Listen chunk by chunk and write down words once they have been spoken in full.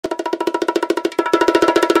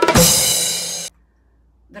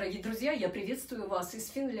Дорогие друзья, я приветствую вас из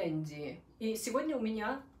Финляндии. И сегодня у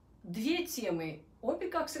меня две темы, обе,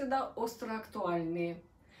 как всегда, остро актуальные.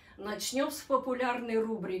 Начнем с популярной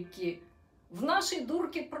рубрики «В нашей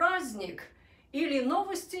дурке праздник» или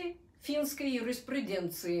 «Новости финской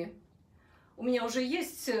юриспруденции». У меня уже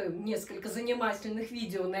есть несколько занимательных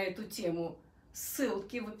видео на эту тему,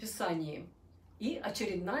 ссылки в описании. И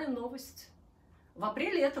очередная новость. В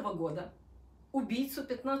апреле этого года убийцу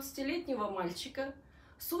 15-летнего мальчика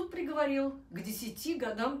суд приговорил к 10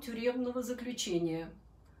 годам тюремного заключения.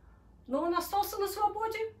 Но он остался на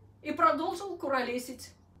свободе и продолжил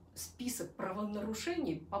куролесить. Список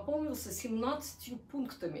правонарушений пополнился 17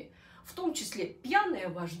 пунктами, в том числе пьяное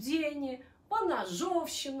вождение,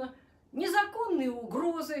 поножовщина, незаконные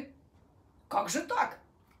угрозы. Как же так?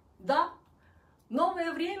 Да,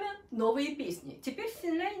 новое время, новые песни. Теперь в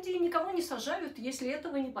Финляндии никого не сажают, если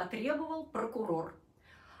этого не потребовал прокурор.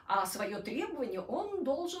 А свое требование он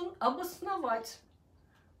должен обосновать.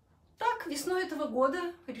 Так, весной этого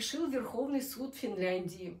года решил Верховный суд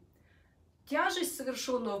Финляндии. Тяжесть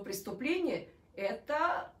совершенного преступления –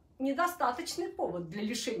 это недостаточный повод для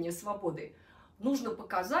лишения свободы. Нужно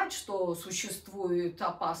показать, что существует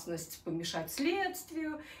опасность помешать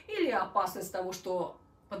следствию или опасность того, что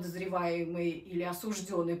подозреваемый или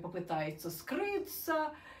осужденный попытается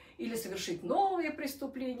скрыться, или совершить новые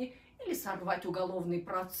преступления, или сорвать уголовный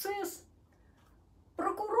процесс.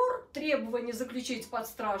 Прокурор требования заключить под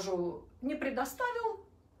стражу не предоставил,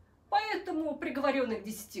 поэтому приговоренный к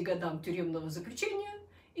 10 годам тюремного заключения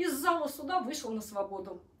из зала суда вышел на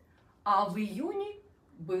свободу. А в июне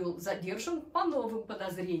был задержан по новым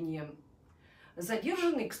подозрениям.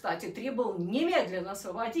 Задержанный, кстати, требовал немедленно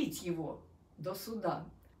освободить его до суда.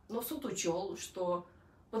 Но суд учел, что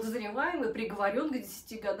подозреваемый приговорен к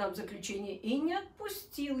 10 годам заключения и не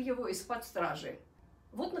отпустил его из-под стражи.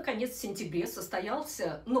 Вот, наконец, в сентябре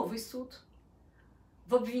состоялся новый суд.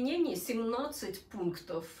 В обвинении 17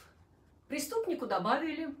 пунктов. Преступнику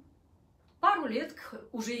добавили пару лет к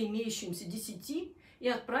уже имеющимся 10 и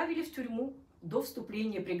отправили в тюрьму до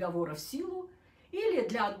вступления приговора в силу или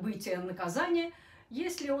для отбытия наказания,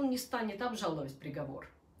 если он не станет обжаловать приговор.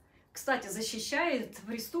 Кстати, защищает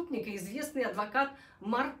преступника известный адвокат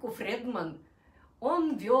Марко Фредман.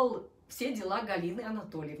 Он вел все дела Галины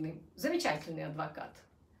Анатольевны. Замечательный адвокат.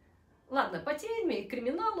 Ладно, по теме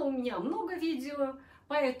криминала у меня много видео,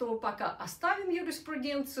 поэтому пока оставим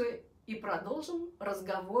юриспруденцию и продолжим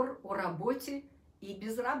разговор о работе и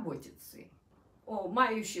безработице. О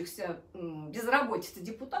мающихся безработицей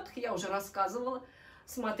депутатах я уже рассказывала.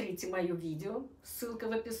 Смотрите мое видео, ссылка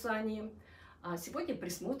в описании. А сегодня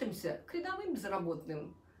присмотримся к рядовым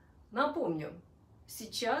безработным. Напомню,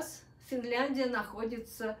 сейчас Финляндия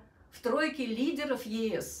находится в тройке лидеров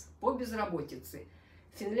ЕС по безработице.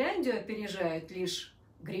 Финляндию опережают лишь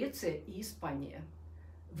Греция и Испания.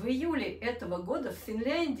 В июле этого года в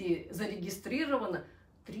Финляндии зарегистрировано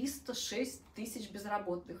 306 тысяч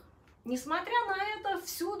безработных. Несмотря на это,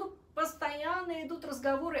 всюду постоянно идут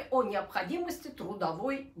разговоры о необходимости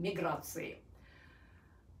трудовой миграции.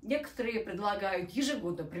 Некоторые предлагают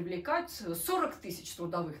ежегодно привлекать 40 тысяч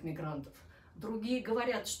трудовых мигрантов. Другие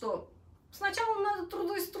говорят, что сначала надо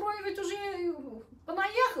трудоустроивать уже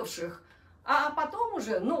понаехавших, а потом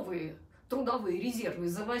уже новые трудовые резервы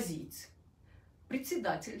завозить.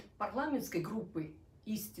 Председатель парламентской группы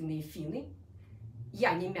 «Истинные финны»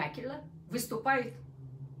 Яни Mäkelä выступает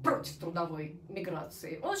против трудовой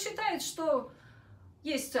миграции. Он считает, что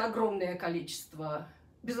есть огромное количество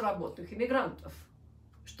безработных иммигрантов.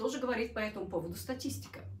 Что же говорит по этому поводу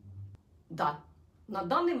статистика? Да, на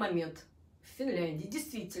данный момент в Финляндии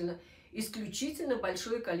действительно исключительно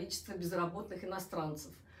большое количество безработных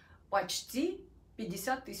иностранцев. Почти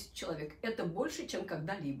 50 тысяч человек. Это больше, чем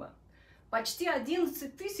когда-либо. Почти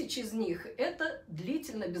 11 тысяч из них – это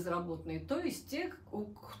длительно безработные, то есть те,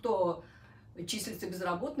 кто числится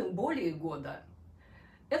безработным более года.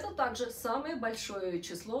 Это также самое большое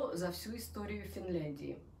число за всю историю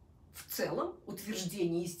Финляндии. В целом,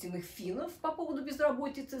 утверждение истинных финнов по поводу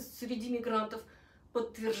безработицы среди мигрантов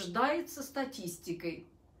подтверждается статистикой.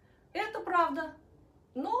 Это правда,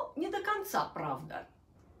 но не до конца правда.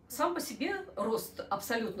 Сам по себе рост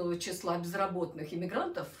абсолютного числа безработных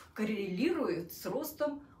иммигрантов коррелирует с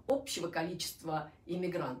ростом общего количества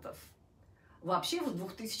иммигрантов. Вообще, в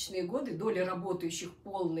 2000-е годы доля работающих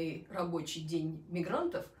полный рабочий день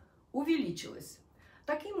мигрантов увеличилась.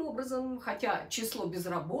 Таким образом, хотя число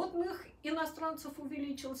безработных иностранцев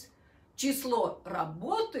увеличилось, число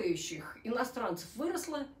работающих иностранцев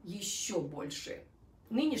выросло еще больше.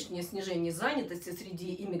 Нынешнее снижение занятости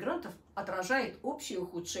среди иммигрантов отражает общее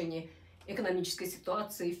ухудшение экономической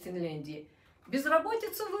ситуации в Финляндии.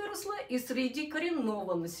 Безработица выросла и среди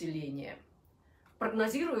коренного населения.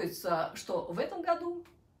 Прогнозируется, что в этом году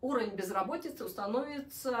уровень безработицы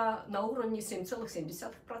установится на уровне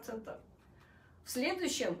 7,7%. В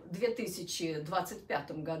следующем,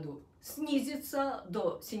 2025 году, снизится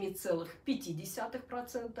до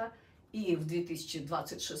 7,5% и в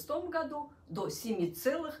 2026 году до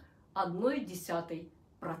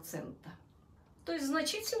 7,1%. То есть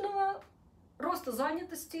значительного роста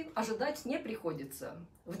занятости ожидать не приходится.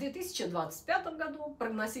 В 2025 году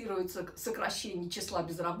прогнозируется сокращение числа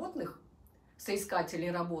безработных,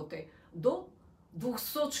 соискателей работы, до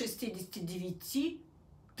 269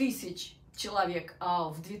 тысяч человек, а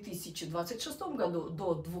в 2026 году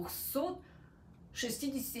до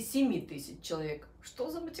 267 тысяч человек.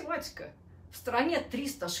 Что за математика? В стране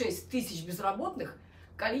 306 тысяч безработных,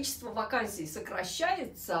 количество вакансий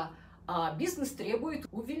сокращается, а бизнес требует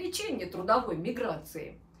увеличения трудовой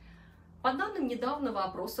миграции. По данным недавнего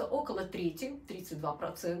опроса, около трети,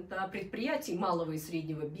 32% предприятий малого и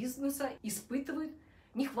среднего бизнеса испытывают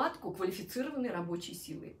нехватку квалифицированной рабочей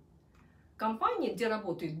силы. Компания, где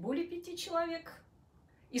работает более 5 человек,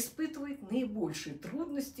 испытывает наибольшие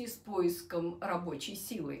трудности с поиском рабочей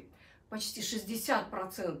силы. Почти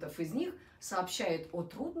 60% из них сообщают о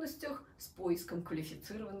трудностях с поиском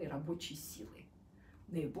квалифицированной рабочей силы.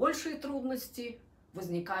 Наибольшие трудности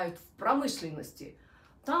возникают в промышленности.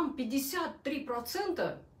 Там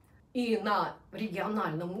 53%, и на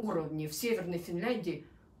региональном уровне в Северной Финляндии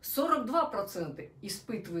 42%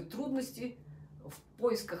 испытывают трудности в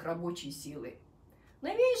поисках рабочей силы.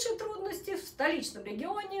 Наименьшие трудности в столичном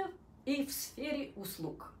регионе и в сфере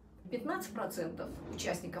услуг. 15%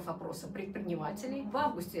 участников опроса предпринимателей в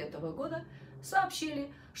августе этого года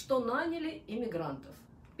сообщили, что наняли иммигрантов.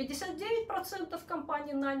 59%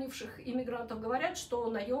 компаний, нанявших иммигрантов, говорят, что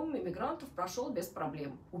наем иммигрантов прошел без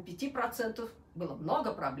проблем. У 5% было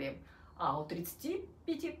много проблем, а у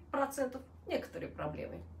 35% некоторые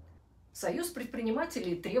проблемы. Союз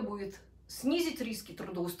предпринимателей требует снизить риски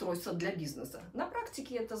трудоустройства для бизнеса. На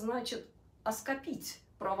практике это значит оскопить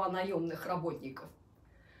права наемных работников,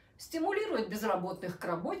 стимулировать безработных к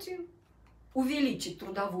работе, увеличить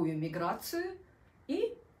трудовую миграцию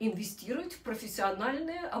и инвестировать в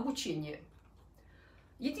профессиональное обучение.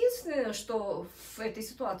 Единственное, что в этой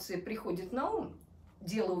ситуации приходит на ум,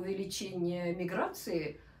 дело увеличения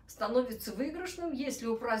миграции становится выигрышным, если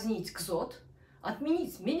упразднить КЗОТ,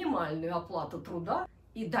 отменить минимальную оплату труда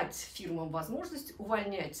и дать фирмам возможность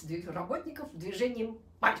увольнять работников движением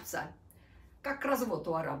пальца. Как развод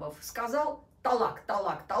у арабов. Сказал талак,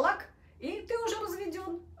 талак, талак, и ты уже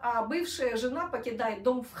разведен, а бывшая жена покидает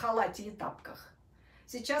дом в халате и тапках.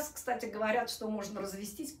 Сейчас, кстати, говорят, что можно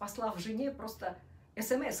развестись, послав жене просто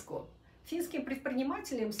СМС-ку. Финским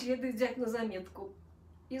предпринимателям следует взять на заметку.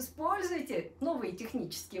 Используйте новые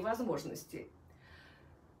технические возможности.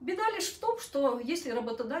 Беда лишь в том, что если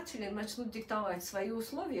работодатели начнут диктовать свои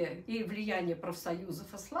условия и влияние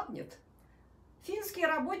профсоюзов ослабнет, финские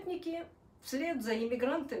работники вслед за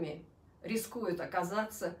иммигрантами рискуют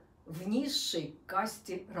оказаться в низшей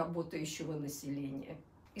касте работающего населения.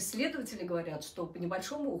 Исследователи говорят, что по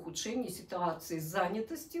небольшому ухудшению ситуации с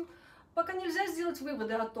занятостью пока нельзя сделать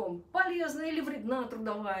выводы о том, полезна или вредна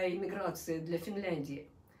трудовая иммиграция для Финляндии.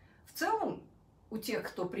 В целом, у тех,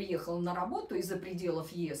 кто приехал на работу из-за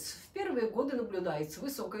пределов ЕС, в первые годы наблюдается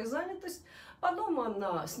высокая занятость, потом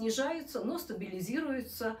она снижается, но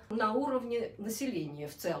стабилизируется на уровне населения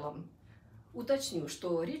в целом. Уточню,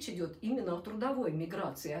 что речь идет именно о трудовой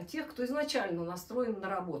миграции, о тех, кто изначально настроен на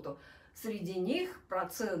работу. Среди них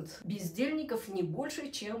процент бездельников не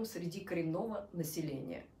больше, чем среди коренного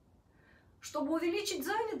населения. Чтобы увеличить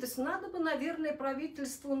занятость, надо бы, наверное,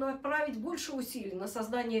 правительству направить больше усилий на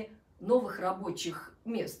создание новых рабочих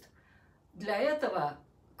мест. Для этого,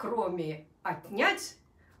 кроме отнять,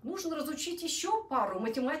 нужно разучить еще пару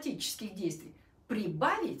математических действий.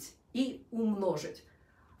 Прибавить и умножить.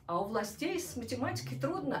 А у властей с математикой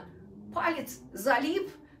трудно. Палец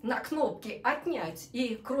залип на кнопке «Отнять»,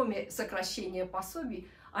 и кроме сокращения пособий,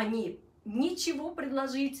 они ничего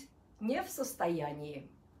предложить не в состоянии.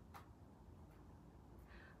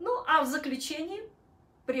 Ну, а в заключение,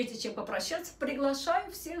 прежде чем попрощаться,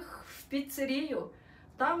 приглашаю всех в пиццерию.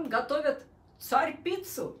 Там готовят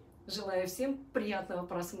царь-пиццу. Желаю всем приятного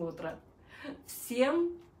просмотра.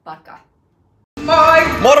 Всем пока!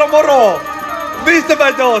 Moro moro! Mistä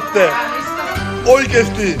päin ootte?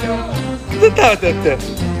 Oikeesti? Mitä tää teette?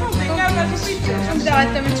 Sun pitää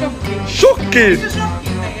laittaa nyt shokkiin. Shokkiin?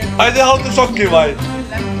 Ai te haluatte shokkiin vai?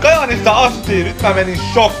 Kajaanista asti, nyt mä menin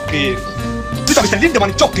shokkiin. Nyt on mistä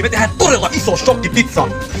Lindemanin shokki, me tehdään todella iso shokkipizza.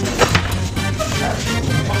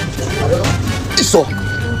 iso!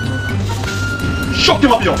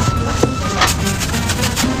 Shokkivapio!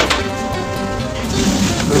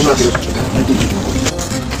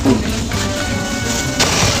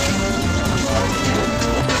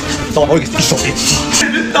 Tää on oikeesti iso pizza.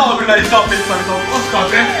 Nyt tää on kyllä iso pizza, mitä on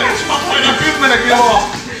koskaan tehty. Mä painaa 10 kiloa.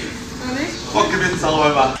 Kokkipizza on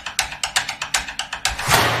hyvä.